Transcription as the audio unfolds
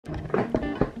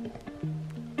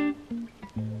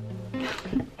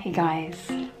Hey guys,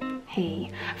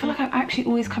 hey. I feel like I'm actually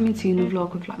always coming to you in a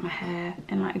vlog with like my hair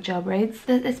in like gel braids.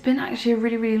 It's been actually a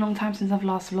really long time since I've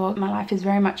last vlogged. My life is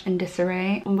very much in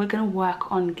disarray and we're gonna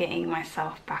work on getting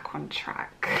myself back on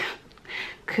track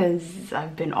because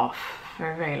I've been off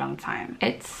for a very long time.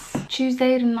 It's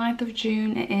Tuesday the 9th of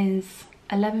June. It is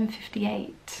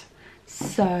 11:58.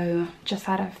 So just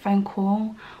had a phone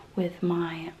call with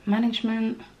my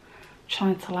management,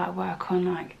 trying to like work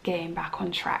on like getting back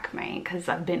on track, mate, because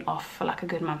I've been off for like a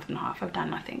good month and a half. I've done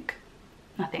nothing.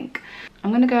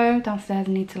 I'm gonna go downstairs.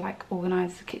 I need to like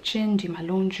organize the kitchen, do my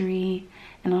laundry,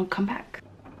 and I'll come back.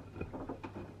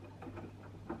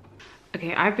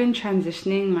 Okay, I've been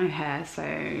transitioning my hair. So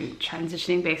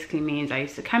transitioning basically means I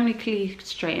used to chemically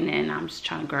straighten it and I'm just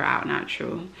trying to grow it out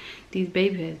natural. These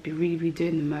baby hairs be really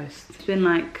doing the most. It's been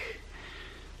like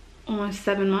almost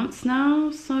 7 months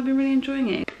now, so I've been really enjoying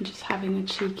it. I'm just having a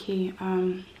cheeky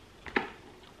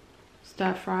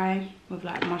stir fry with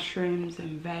like mushrooms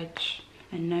and veg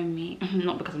and no meat.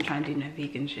 Not because I'm trying to do no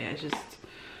vegan shit, it's just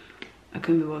I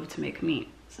couldn't be bothered to make meat,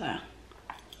 so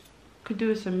could do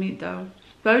with some meat though.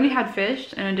 But I only had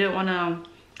fish and I didn't want to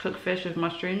cook fish with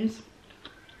mushrooms.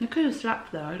 It could have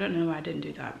slapped though, I don't know why I didn't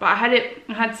do that. But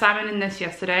I had salmon in this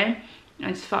yesterday. I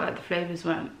just felt like the flavours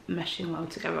weren't meshing well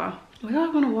together. What do I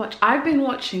want to watch? I've been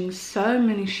watching so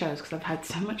many shows because I've had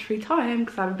so much free time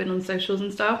because I haven't been on socials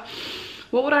and stuff.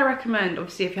 What would I recommend?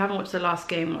 Obviously, if you haven't watched The Last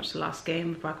Game, watch The Last Game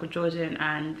with Michael Jordan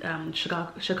and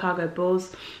Chicago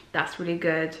Bulls. That's really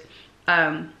good.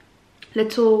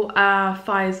 Little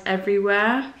Fires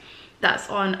Everywhere. That's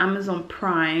on Amazon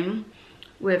Prime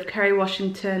with Kerry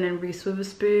Washington and Reese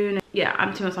Witherspoon. Yeah,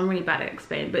 I'm really bad at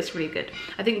explaining, but it's really good.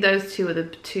 I think those two are the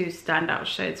two standout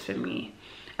shows for me.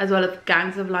 As well as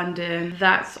Gangs of London.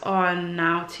 That's on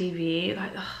Now TV.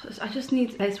 Like, ugh, I just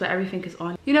need a place where everything is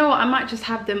on. You know what? I might just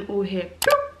have them all here.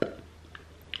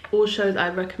 All shows I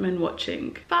recommend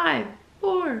watching. 5,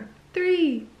 4,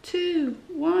 3, 2,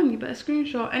 1. You better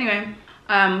screenshot. Anyway,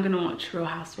 I'm gonna watch Real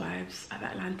Housewives of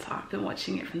Atlanta. I've been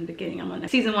watching it from the beginning. I'm on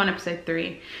season 1, episode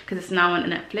 3, because it's now on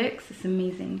Netflix. It's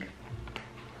amazing.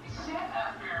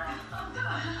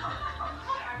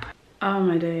 Oh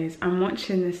my days, I'm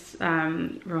watching this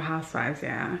Real Housewives,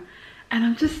 yeah, and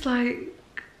I'm just like,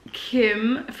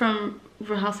 Kim from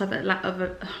Real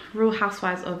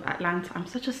Housewives of Atlanta. I'm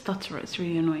such a stutterer, it's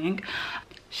really annoying.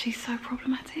 She's so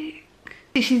problematic.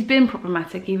 She's been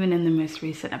problematic even in the most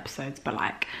recent episodes, but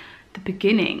like the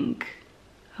beginning,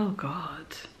 oh god.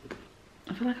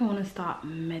 I feel like I want to start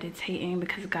meditating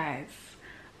because guys,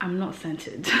 I'm not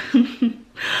centered.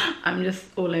 I'm just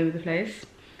all over the place.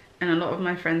 And a lot of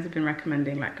my friends have been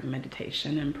recommending like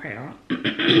meditation and prayer.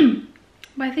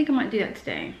 But I think I might do that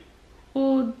today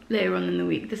or later on in the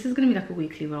week. This is gonna be like a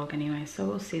weekly vlog anyway, so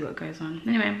we'll see what goes on.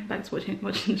 Anyway, back to watching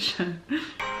the show.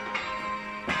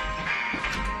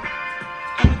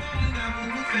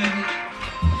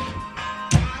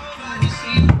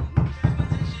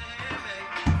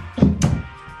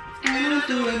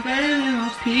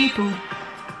 People.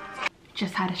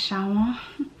 Just had a shower.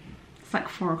 It's like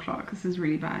 4 o'clock. This is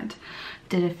really bad.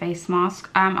 Did a face mask.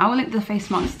 I will link the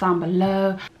face mask down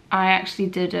below. I actually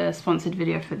did a sponsored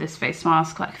video for this face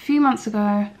mask like a few months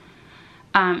ago.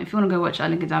 If you want to go watch it, I'll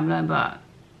link it down below. But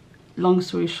long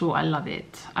story short, I love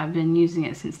it. I've been using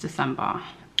it since December.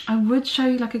 I would show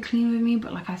you like a clean with me,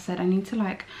 but like I said, I need to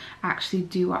like actually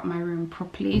do up my room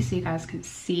properly so you guys can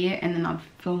see it, and then I'll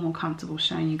feel more comfortable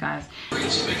showing you guys.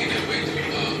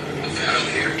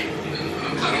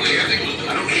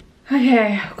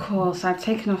 Okay, cool. So I've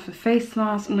taken off the face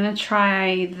mask. I'm gonna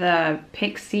try the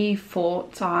Pixie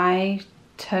Fort Eye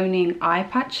Toning Eye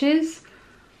Patches.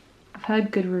 I've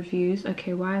heard good reviews.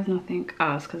 Okay, why is nothing?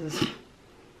 Oh, it's because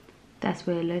that's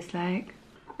what it looks like.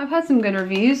 I've had some good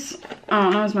reviews.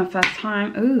 Oh, that was my first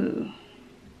time. Ooh.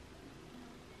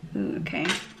 Ooh, okay.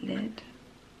 Lid.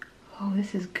 Oh,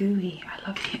 this is gooey. I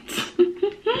love it.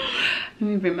 Let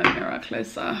me bring my mirror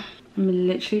closer. I'm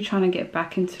literally trying to get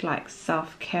back into like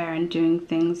self-care and doing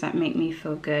things that make me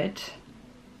feel good.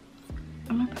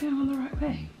 Am I putting it on the right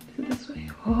way? Is it this way?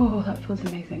 Oh, that feels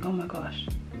amazing. Oh my gosh.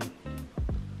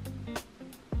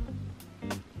 I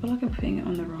feel like I'm putting it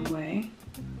on the wrong way.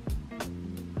 I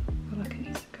feel like it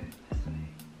needs to go this way.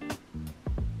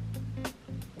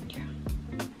 Yeah.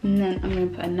 And then I'm going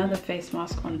to put another face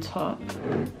mask on top.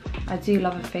 I do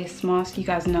love a face mask. You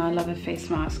guys know I love a face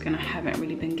mask, and I haven't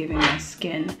really been giving my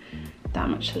skin that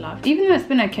much love. Even though it's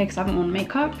been okay because I haven't worn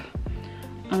makeup,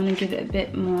 I'm going to give it a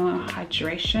bit more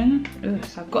hydration. Ooh,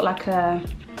 so I've got like a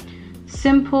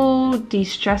simple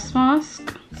de-stress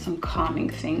mask. some calming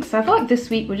things. So I feel like this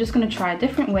week we're just gonna try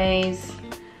different ways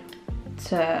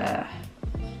to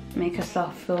make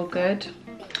yourself feel good.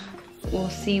 We'll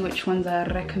see which ones I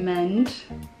recommend.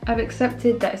 I've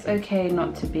accepted that it's okay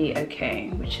not to be okay,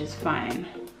 which is fine.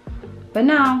 But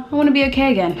now I want to be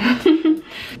okay again.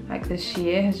 Like, this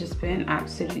year has just been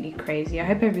absolutely crazy. I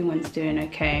hope everyone's doing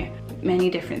okay. Many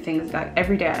different things. Like,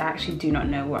 every day I actually do not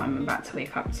know what I'm about to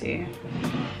wake up to.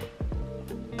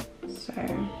 So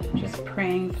just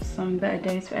praying for some better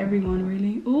days for everyone,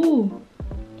 really. Ooh.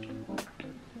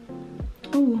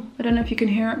 Oh, I don't know if you can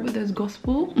hear it, but there's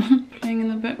gospel playing in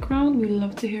the background. We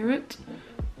love to hear it.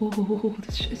 Oh,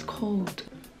 this shit is cold.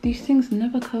 These things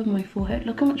never cover my forehead.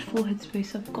 Look how much forehead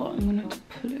space I've got. I'm gonna have to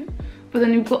pull it. But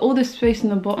then you've got all this space in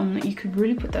the bottom that you could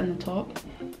really put that in the top.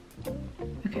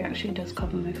 Okay, actually it does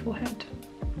cover my forehead.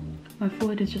 My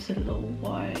forehead is just a little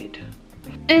wide.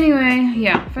 Anyway,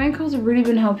 yeah, phone calls have really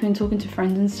been helping talking to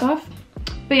friends and stuff.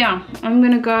 But yeah, I'm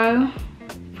gonna go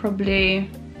probably,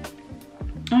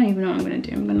 I don't even know what I'm gonna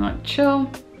do. I'm gonna like chill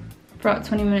for about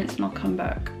 20 minutes and I'll come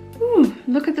back. Ooh,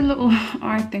 look at the little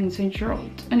eye things they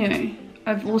dropped. Anyway,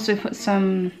 I've also put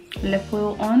some lip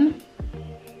oil on.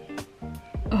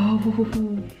 Oh,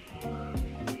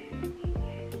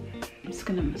 I'm just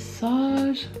gonna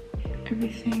massage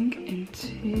everything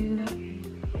into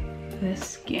the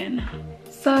skin.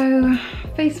 So,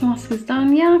 face mask is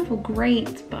done. Yeah, I feel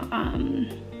great, but I'm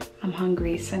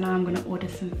hungry, so now I'm gonna order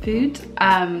some food.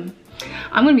 I'm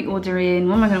gonna be ordering,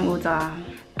 what am I gonna order?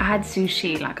 I had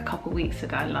sushi like a couple weeks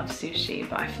ago. I love sushi,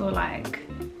 but I feel like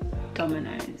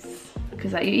Domino's.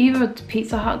 Because like, you're either a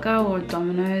Pizza Hut girl or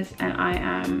Domino's, and I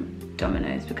am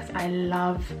Domino's because I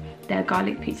love their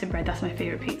garlic pizza bread. That's my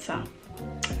favorite pizza.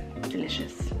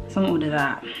 Delicious. So I'm gonna order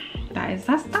that. That's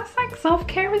like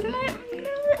self-care, isn't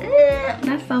it?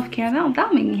 That's self-care.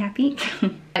 That'll make me happy.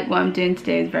 Like, what I'm doing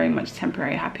today is very much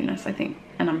temporary happiness, I think.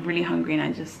 And I'm really hungry,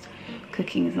 and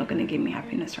cooking is not gonna give me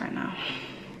happiness right now.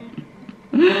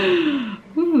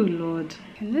 Ooh, Lord.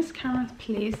 Can this camera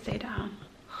please stay down?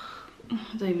 I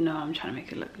don't even know. I'm trying to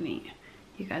make it look neat.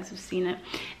 You guys have seen it.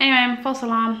 Anyway, false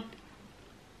alarm.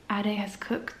 Ade has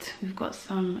cooked. We've got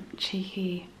some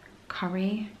cheeky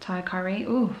curry, Thai curry.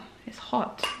 Ooh, it's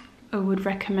hot. I would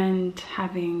recommend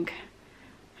having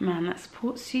a man that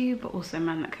supports you, but also a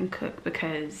man that can cook,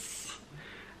 because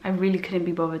I really couldn't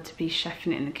be bothered to be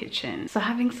chefing it in the kitchen. So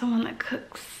having someone that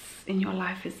cooks in your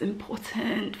life is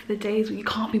important for the days when you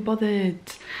can't be bothered.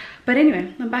 But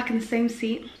anyway, I'm back in the same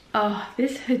seat. Oh,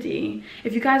 this hoodie,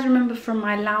 if you guys remember from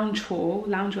my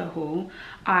loungewear haul,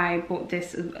 I bought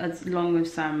this as along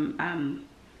with some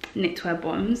knitwear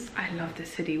bottoms. I love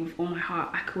this hoodie with all my heart.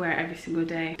 I could wear it every single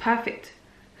day. Perfect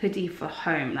hoodie for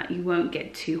home. Like, you won't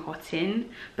get too hot in,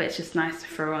 but it's just nice to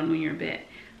throw on when you're a bit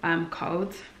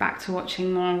cold. Back to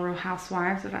watching more Real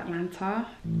Housewives of Atlanta.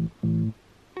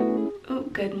 Oh,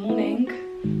 good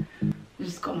morning.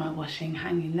 Just got my washing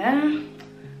hanging there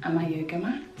and my yoga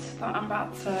mat that I'm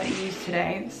about to use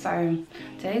today. So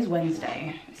today's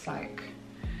Wednesday. It's like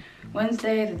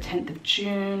Wednesday the 10th of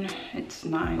June. It's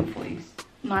 9:47,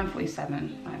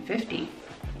 9:50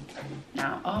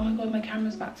 now. Oh my god, my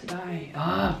camera's about to die.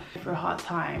 For a hard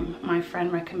time. My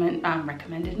friend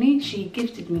recommended me. She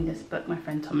gifted me this book, my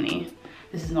friend Tomini.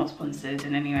 This is not sponsored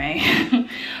in any way.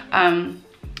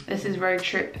 This is Road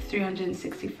Trip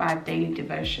 365 Daily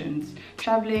Devotions,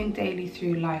 Traveling Daily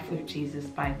Through Life with Jesus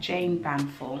by Jane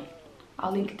Banfield.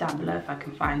 I'll link it down below if I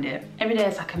can find it. Every day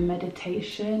it's like a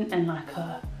meditation and like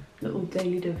a little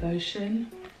daily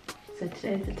devotion. So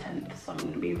today's the 10th, so I'm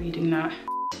going to be reading that.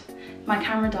 My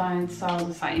camera died, so I was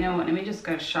just like, you know what, let me just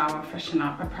go shower, freshen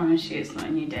up. I promise you it's not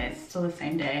a new day, it's still the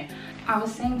same day. I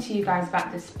was saying to you guys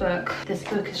about this book. This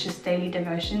book is just daily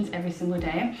devotions every single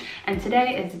day. And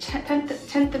today is the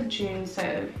 10th of June,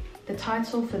 so the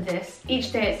title for this,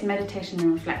 each day it's meditation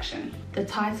and reflection. The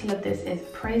title of this is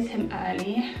Praise Him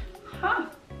Early. Huh,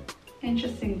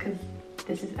 interesting, because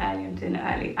this is early, I'm doing it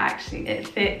early. Actually, it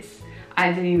fits. I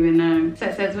didn't even know. So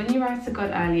it says, when you rise to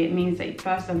God early, it means that you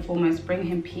first and foremost bring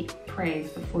him praise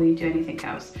before you do anything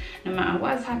else. No matter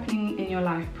what is happening in your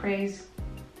life, praise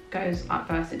goes up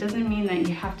first. It doesn't mean that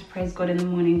you have to praise God in the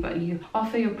morning, but you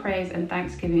offer your praise and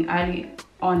thanksgiving early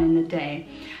on in the day.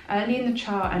 Early in the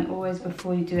chart and always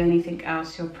before you do anything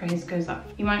else, your praise goes up.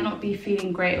 You might not be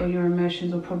feeling great, or your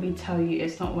emotions will probably tell you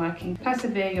it's not working.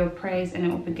 Persevere your praise and it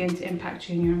will begin to impact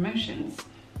you and your emotions.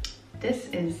 This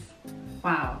is,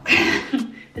 wow.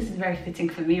 This is very fitting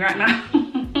for me right now.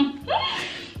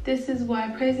 This is why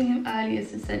praising him early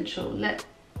is essential. Let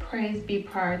praise be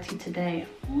priority today.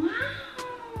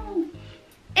 Wow,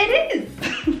 it is.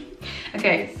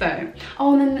 Okay, so,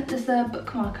 oh, and then there's a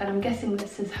bookmark, and I'm guessing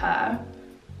this is her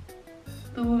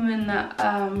the woman that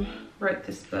wrote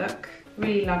this book.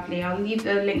 Really lovely. I'll leave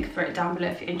the link for it down below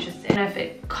if you're interested. I don't know if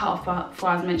it cut off before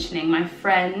I was mentioning my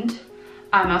friend.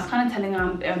 I was kind of telling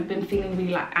her I've been feeling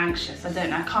really like anxious. I don't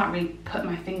know, I can't really put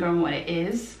my finger on what it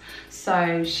is.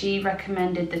 So she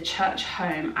recommended the Church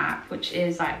Home app, which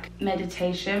is like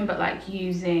meditation, but like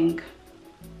using,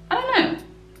 I don't know,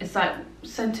 it's like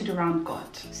centered around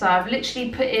God. So I've literally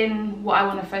put in what I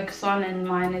want to focus on, and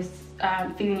mine is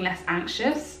feeling less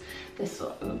anxious. This is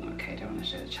what, okay, I don't want to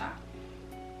show the chat.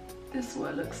 This is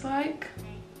what it looks like.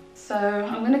 So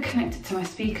I'm gonna connect it to my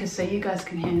speakers so you guys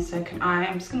can hear, and so can I.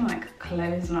 I'm just gonna like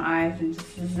close my eyes and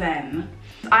just zen.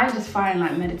 I just find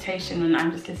like meditation when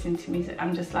I'm just listening to music,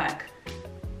 I'm just like,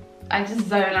 I just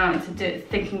zone out into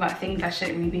thinking about things I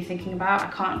shouldn't really be thinking about. I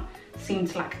can't seem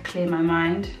to like clear my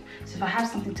mind. So if I have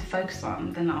something to focus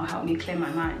on, then that'll help me clear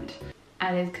my mind.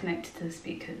 And it's connected to the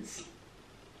speakers.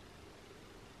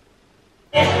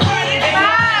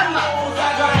 Bam!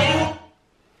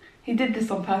 He did this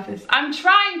on purpose. I'm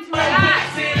trying to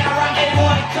relax.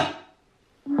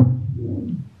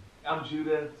 I'm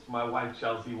Judith, my wife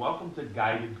Chelsea. Welcome to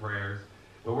Guided Prayers,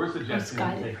 where we're suggesting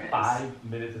you take 5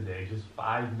 minutes a day, just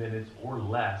 5 minutes or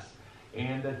less,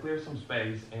 and clear some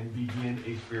space and begin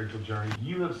a spiritual journey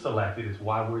you have selected. It's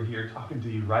why we're here talking to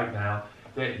you right now,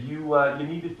 that you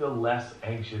need to feel less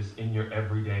anxious in your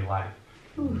everyday life.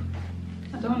 Ooh,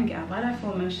 I don't want to get up. Why do I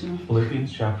feel emotional?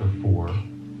 Philippians chapter 4,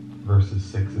 verses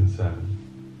 6 and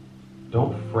 7.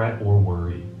 Don't fret or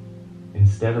worry.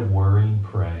 Instead of worrying,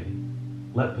 pray.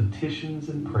 Let petitions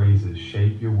and praises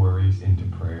shape your worries into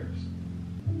prayers.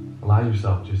 Allow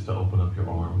yourself just to open up your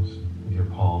arms with your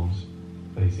palms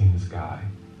facing the sky.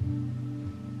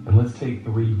 And let's take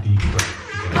 3 deep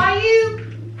breaths. Are you?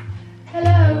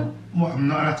 Hello? What, I'm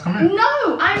not allowed to come in?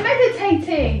 No, I'm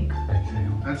meditating.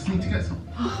 Exhale. I just need to get some.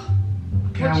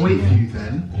 Can I wait for you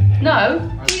then? Inhale.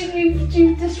 No,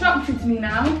 you disrupted me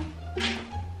now.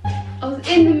 I was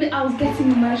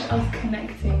getting emotional, I was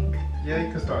connecting. Yeah,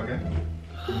 you can start again.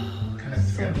 Connect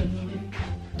So again.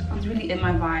 good. I was really in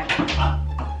my vibe.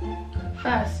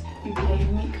 First, you played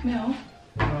Meek Mill.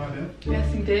 No, I didn't.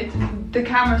 Yes, you did. The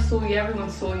camera saw you,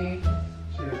 everyone saw you.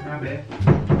 Cheers, my bad.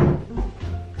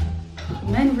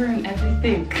 Men ruin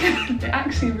everything. They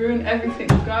actually ruin everything.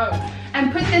 Go.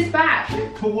 And put this back.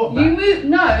 Put what back? You move,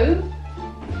 no.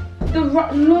 The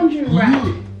laundry rack.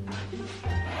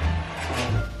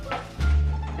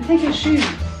 And take your shoes.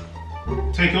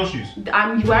 Take your shoes.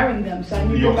 I'm wearing them, so I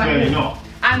need You're them right clearly here. not.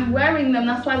 I'm wearing them,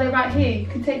 that's why they're right here. You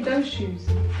can take those shoes.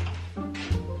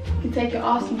 You can take your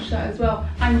Arsenal shirt as well,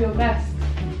 and your vest.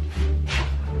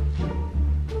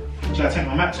 Should I take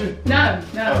my mat too? No,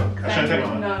 no. Oh, I should take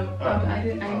my mat? No, Oh. I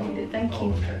didn't. I need it. Thank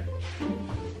you. Okay.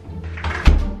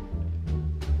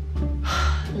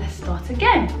 Let's start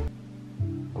again.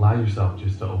 Allow yourself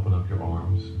just to open up your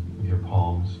arms with your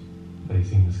palms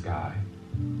facing the sky.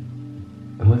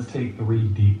 And let's take 3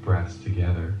 deep breaths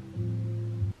together.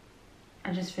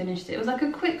 I just finished it. It was like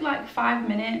a quick 5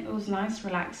 minute. It was nice,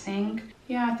 relaxing.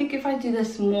 Yeah, I think if I do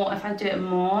this more, if I do it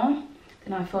more,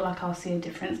 then I feel like I'll see a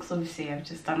difference, because obviously I've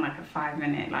just done like a 5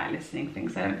 minute listening thing,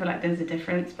 so I don't feel like there's a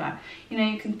difference. But you know,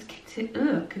 you can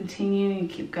continue and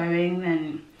keep going,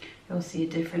 then you'll see a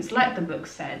difference, like the book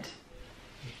said.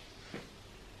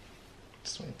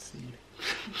 Just wait to see you.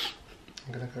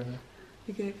 I'm gonna go now.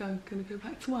 You're gonna go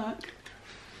back to work.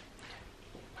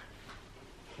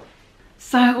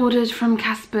 So I ordered from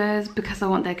Casper's because I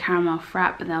want their caramel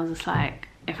frap, but then I was just like,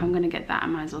 if I'm gonna get that, I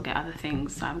might as well get other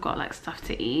things. So I've got stuff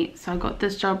to eat. So I got the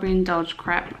strawberry indulge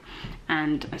crepe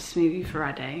and a smoothie for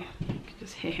Ade. You can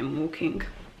just hear him walking.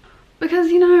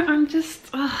 Because, you know, I'm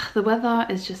just, the weather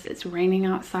is just, it's raining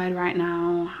outside right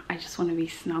now. I just want to be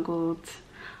snuggled.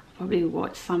 I'll probably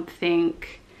watch something.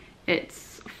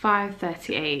 It's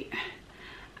 5:38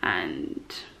 and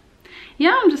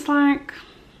yeah, I'm just like,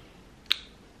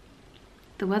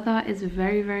 the weather is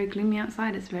very, very gloomy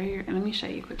outside. It's very, let me show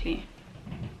you quickly.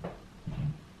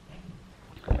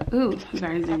 Ooh,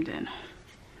 very zoomed in.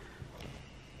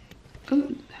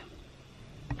 Ooh.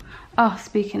 Oh,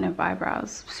 speaking of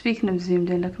eyebrows, speaking of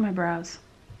zoomed in, look at my brows.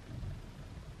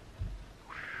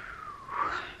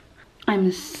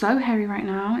 I'm so hairy right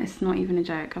now, it's not even a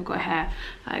joke. I've got hair,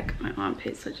 my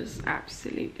armpits are just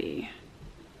absolutely,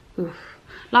 oof.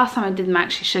 Last time I did them, I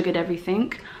actually sugared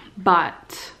everything,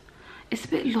 but it's a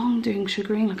bit long doing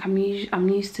sugaring. I'm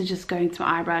used to just going to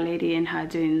my eyebrow lady and her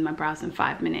doing my brows in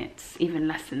 5 minutes, even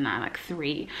less than that,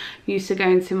 3. I'm used to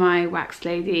going to my wax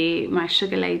lady, my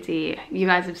sugar lady. You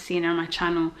guys have seen her on my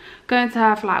channel. Going to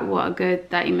her for what, a good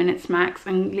 30 minutes max,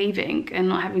 and leaving and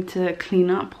not having to clean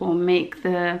up or make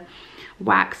the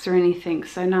wax or anything,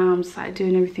 so now I'm just like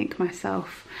doing everything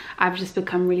myself. I've just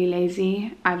become really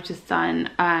lazy. I've just done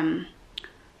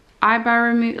eyebrow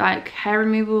removal, like hair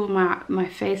removal of my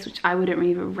face, which I wouldn't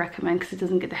really recommend because it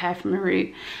doesn't get the hair from the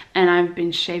root. And I've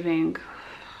been shaving.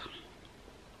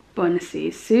 But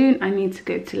honestly, soon I need to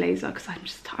go to laser because I'm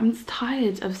just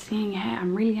tired of seeing hair. I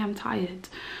really am tired,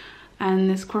 and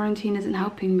this quarantine isn't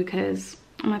helping because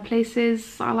my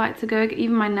places I like to go,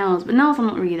 even my nails, but nails I'm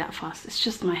not really that fussed. It's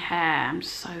just my hair. I'm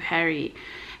just so hairy.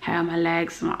 Hair on my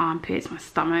legs, my armpits, my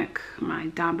stomach, my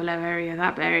down below area,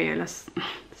 that area. Let's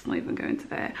not even go into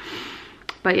there.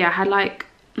 But yeah, I had like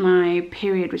my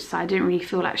period, which I didn't really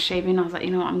feel like shaving. I was like, you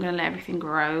know what, I'm gonna let everything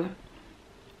grow.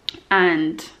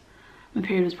 And my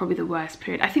period was probably the worst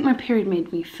period. I think my period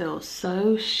made me feel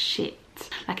so shit.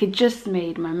 Like it just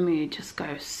made my mood just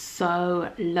go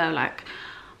so low. Like,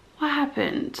 what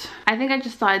happened? I think I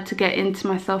just started to get into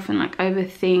myself and like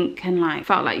overthink, and like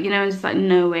felt like, you know, it's like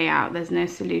no way out. There's no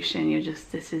solution. You're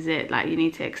just, this is it. Like you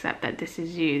need to accept that this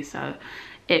is you. So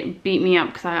it beat me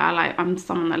up because I'm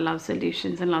someone that loves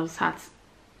solutions and loves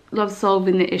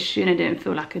solving the issue, and I didn't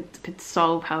feel like I could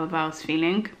solve however I was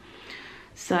feeling.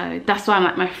 So that's why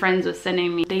my friends were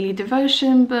sending me daily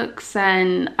devotion books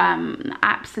and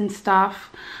apps and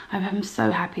stuff. I'm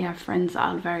so happy I have friends that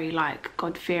are very like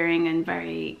God-fearing and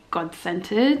very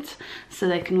God-centered, so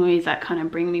they can always like kind of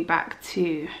bring me back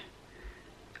to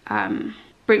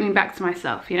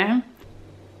myself, you know.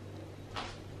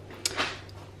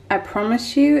 I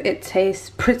promise you it tastes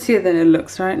prettier than it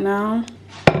looks right now.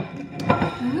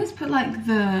 I always put like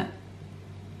the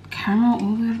caramel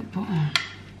all the way at the bottom.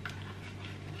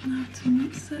 I have to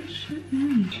mix that shit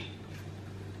in.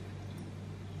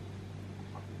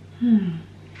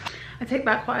 I take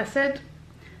back what I said.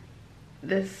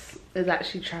 This is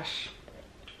actually trash.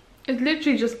 It's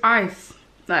literally just ice.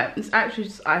 Like, it's actually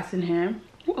just ice in here.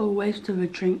 What a waste of a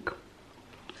drink.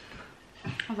 I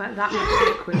was like, that much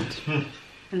liquid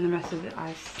and the rest of it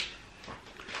ice.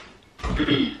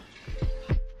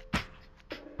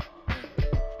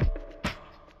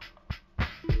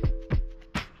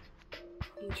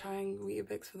 Trying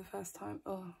Weetabix for the first time.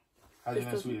 Oh, how do you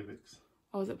know it's Weetabix?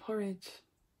 Oh, is it porridge?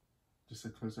 Just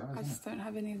close your eyes. I just don't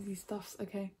have any of these stuffs.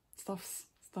 Okay, stuff.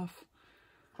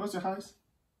 Close your eyes.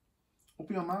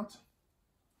 Open your mouth.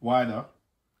 Wider.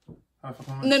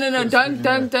 No.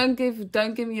 Don't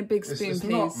give me a big spoon,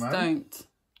 please. Not, don't.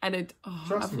 I don't. Oh,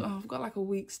 Trust me. I've got like a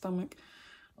weak stomach.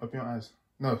 Open your eyes.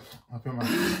 No, open your mouth.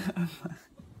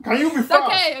 Can you be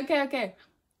fast? Okay.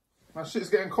 My shit's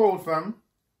getting cold, fam.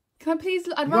 Can I please?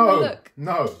 I'd rather look.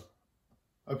 No.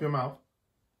 Open your mouth.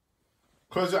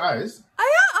 Close your eyes. I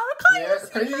can't. Yeah.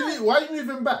 Can you leave? Why are you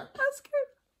moving back? I'm scared.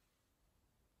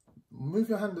 Move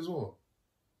your hand as well.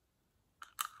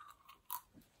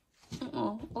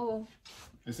 Oh.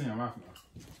 It's in your mouth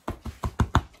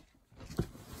now.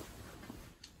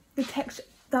 The texture.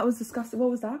 That was disgusting.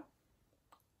 What was that?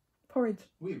 Porridge.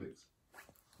 Weetabix.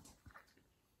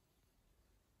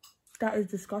 That is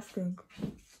disgusting.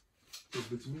 Feels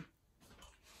good to me.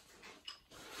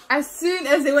 As soon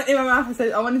as it went in my mouth,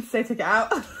 I wanted to say take it out.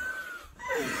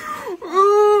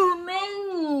 Oh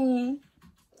no!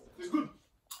 It's good.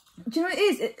 Do you know what it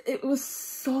is? It was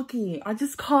soggy. I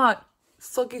just can't.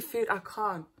 Soggy food, I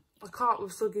can't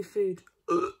with soggy food.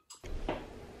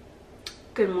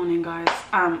 Good morning, guys.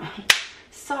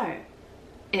 So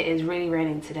it is really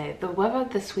raining today. The weather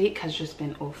this week has just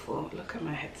been awful. Look at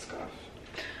my headscarf.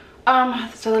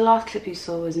 So the last clip you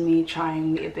saw was me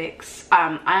trying Weetabix.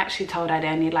 I actually told Adi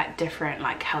I need like different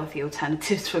like healthy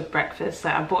alternatives for breakfast, so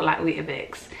I bought like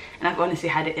Weetabix, and I've honestly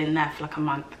had it in there for like a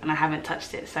month and I haven't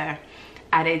touched it. So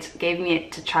Adi gave me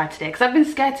it to try today because I've been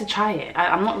scared to try it.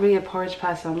 I'm not really a porridge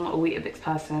person, I'm not a Weetabix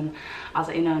person. I was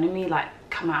like, you know, let me like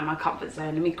come out of my comfort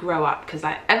zone, let me grow up, because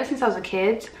like ever since I was a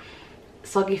kid,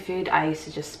 soggy food I used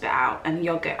to just spit out, and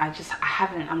yogurt I'm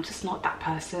just not that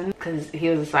person. Because he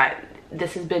was just like,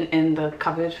 this has been in the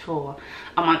cupboard for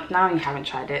a month now and you haven't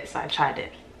tried it, so I tried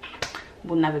it.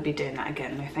 We'll never be doing that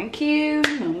again. No thank you,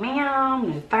 no meow,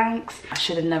 no thanks. I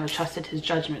should have never trusted his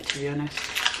judgment, to be honest.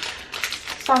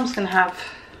 So I'm just gonna have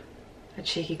a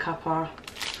cheeky cuppa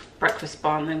breakfast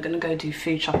bar, and I'm gonna go do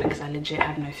food shopping because I legit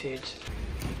have no food.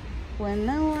 When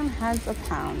no one has a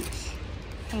pound.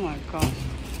 Oh my gosh,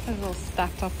 they're all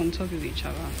stacked up on top of each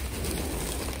other.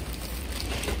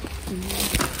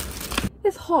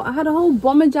 It's hot. I had a whole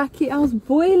bomber jacket. I was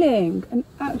boiling. An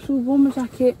actual bomber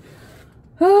jacket.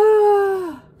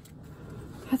 I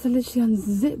had to literally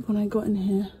unzip when I got in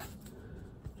here.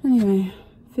 Anyway,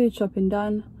 food shopping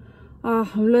done.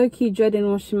 I'm low-key dreading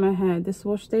washing my hair. This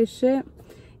wash day shit,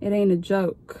 it ain't a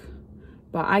joke.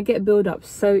 but I get build up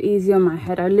so easy on my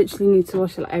head. I literally need to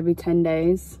wash it like every 10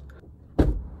 days.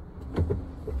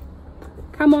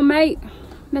 Come on, mate.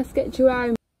 Let's get you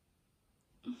home.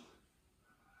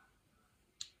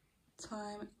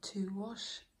 Time to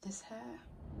wash this hair.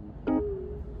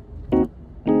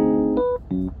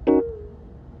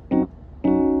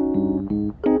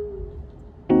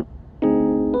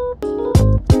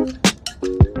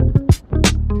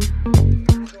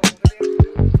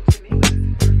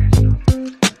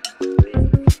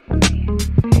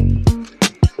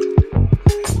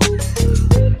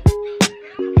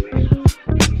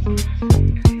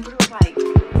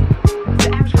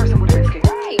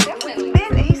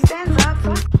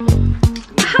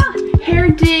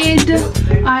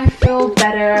 I feel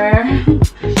better.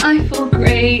 I feel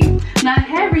great. Now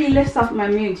hair really lifts up my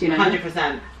mood, you know.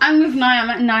 100%. I'm with Naya. I'm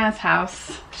at Naya's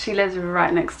house. She lives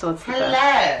right next door to the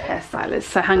hairstylist.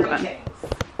 So hang on.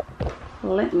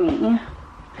 Let me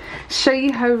show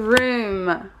you her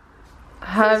room.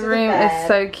 Her room is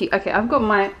so cute. Okay, I've got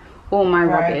all my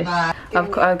rubbish.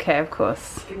 Okay, of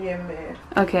course. Give me a minute.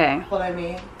 Okay. Follow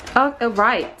me. Oh,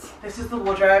 right. This is the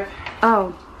wardrobe.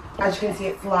 Oh. As you can see,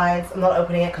 it slides. I'm not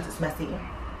opening it because it's messy.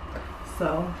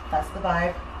 So that's the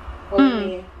vibe. Follow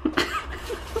me.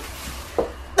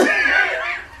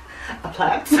 A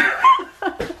plant.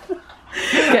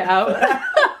 Get out.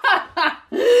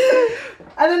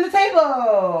 And then the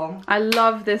table. I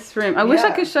love this room. I wish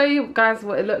I could show you guys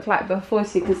what it looked like before,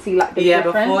 so you can see like the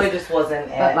difference. Before it just wasn't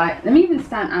it. But like, let me even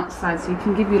stand outside so you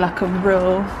can give you like a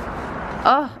real.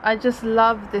 Oh, I just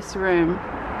love this room.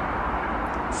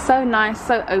 So nice,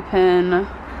 so open,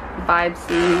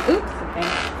 vibesy. Oops, okay.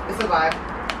 It's a vibe.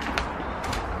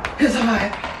 It's a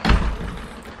vibe.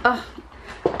 Oh,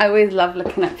 I always love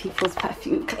looking at people's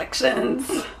perfume collections.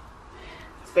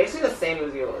 It's basically the same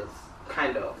as yours,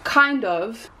 kind of. Kind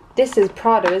of. This is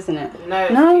Prada, isn't it? No.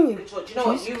 No. Do you know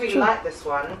what? You really like this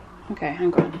one. Okay,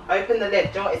 hang on. Open the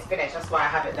lid. Do you know what? It's finished. That's why I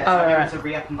have it there. So I'm able to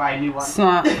re-up and buy a new one.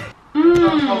 Smart. Do you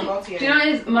know what it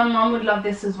is? My mum would love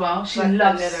this as well. She like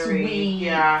loves glittery. sweet.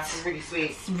 Yeah, it's really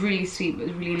sweet. It's really sweet, but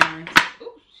really nice.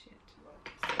 Oh shit.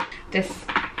 This.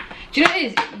 Do you know what it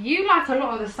is? You like a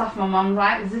lot of the stuff my mum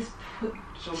likes. This.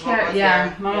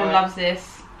 Yeah, my mum loves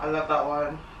this. I love that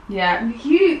one. Yeah,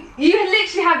 you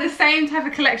literally have the same type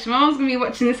of collection. My mum's gonna be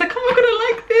watching this like, oh my god, I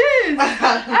like this. I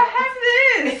have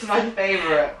this. It's my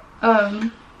favourite.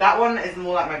 That one is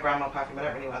more like my grandma perfume. I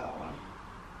don't really like that one.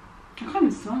 I can't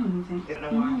even smell anything. I don't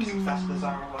know why. That's the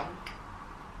Zara one.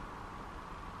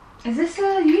 Is this a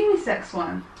unisex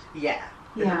one? Yeah.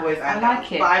 Yeah, I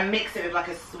like it. But I mix it with like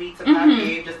a sweeter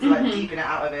perfume just to like deepen it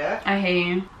out of it. I hear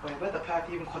you. Wait, where's the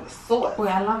perfume connoisseur? Wait,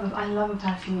 I love a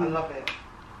perfume. I love it.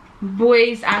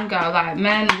 Boys and girls, like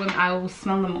men, women, I will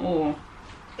smell them all.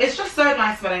 It's just so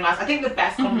nice smelling nice. I think the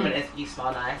best compliment is you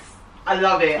smell nice. I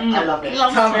love it. I love it. Tell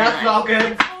me I smell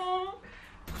good.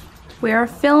 We're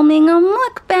filming a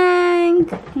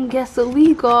mukbang. And guess what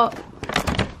we got?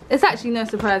 It's actually no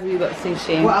surprise we got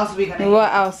sushi. What else are we gonna eat?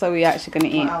 What else are we actually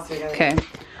gonna eat? What else are we gonna okay. Eat?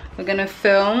 We're gonna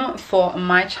film for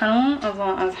my channel as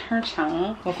well as her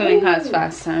channel. We're filming hers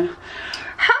first, so.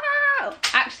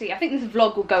 Actually, I think this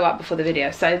vlog will go up before the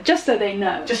video, so just so they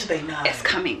know. Just so they know. It's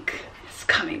coming. It's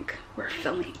coming. We're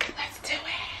filming. Let's do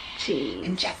it. Jeez.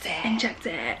 Inject it. Inject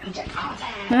it. Inject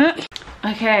content.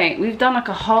 Okay, we've done like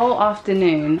a whole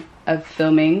afternoon of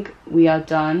filming. We are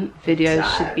done. Videos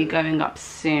should be going up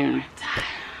soon.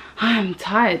 I'm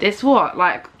tired. It's what?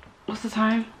 Like, what's the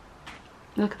time?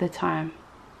 Look at the time.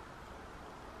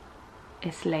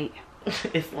 It's late.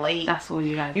 It's late. That's all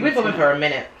you guys. You've been filming for a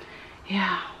minute.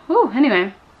 Yeah. Oh,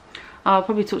 anyway. I'll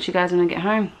probably talk to you guys when I get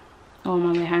home. Or on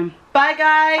my way home. Bye,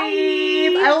 guys.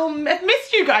 Bye. I'll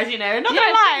miss you guys, you know. Not gonna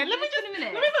lie. Let me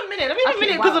have a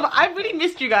minute because I really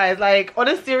missed you guys. Like, on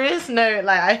a serious note,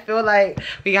 like, I feel like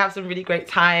we have some really great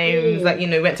times. Like, you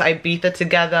know, went to Ibiza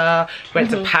together,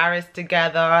 went to Paris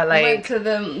together. Like, went to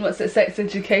the, what's it, sex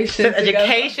education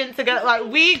together. Like,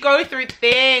 we go through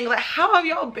things. Like, how have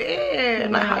y'all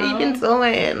been? Like, how you been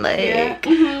doing? Like,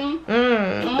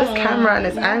 this camera and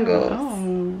this angle.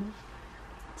 Oh.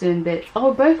 Doing bits.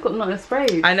 Oh, both got not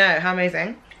sprays. I know, how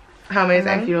amazing. How amazing.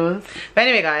 I love yours. But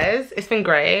anyway, guys, it's been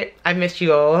great. I've missed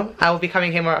you all. I will be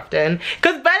coming here more often.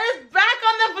 Because Bella's back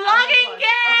on the vlogging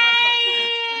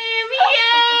game!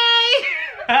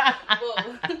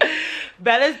 Yay!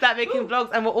 Bella's back making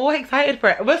vlogs and we're all excited for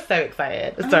it. We're so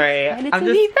excited. Sorry. I'm just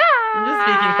speaking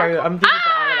for all of us.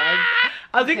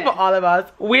 I'm speaking for all of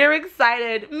us. We're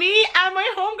excited. Me and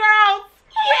my homegirls.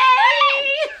 Yay!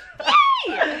 Yay!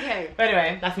 Okay. But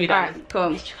anyway, that's me done. Alright,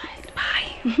 cool.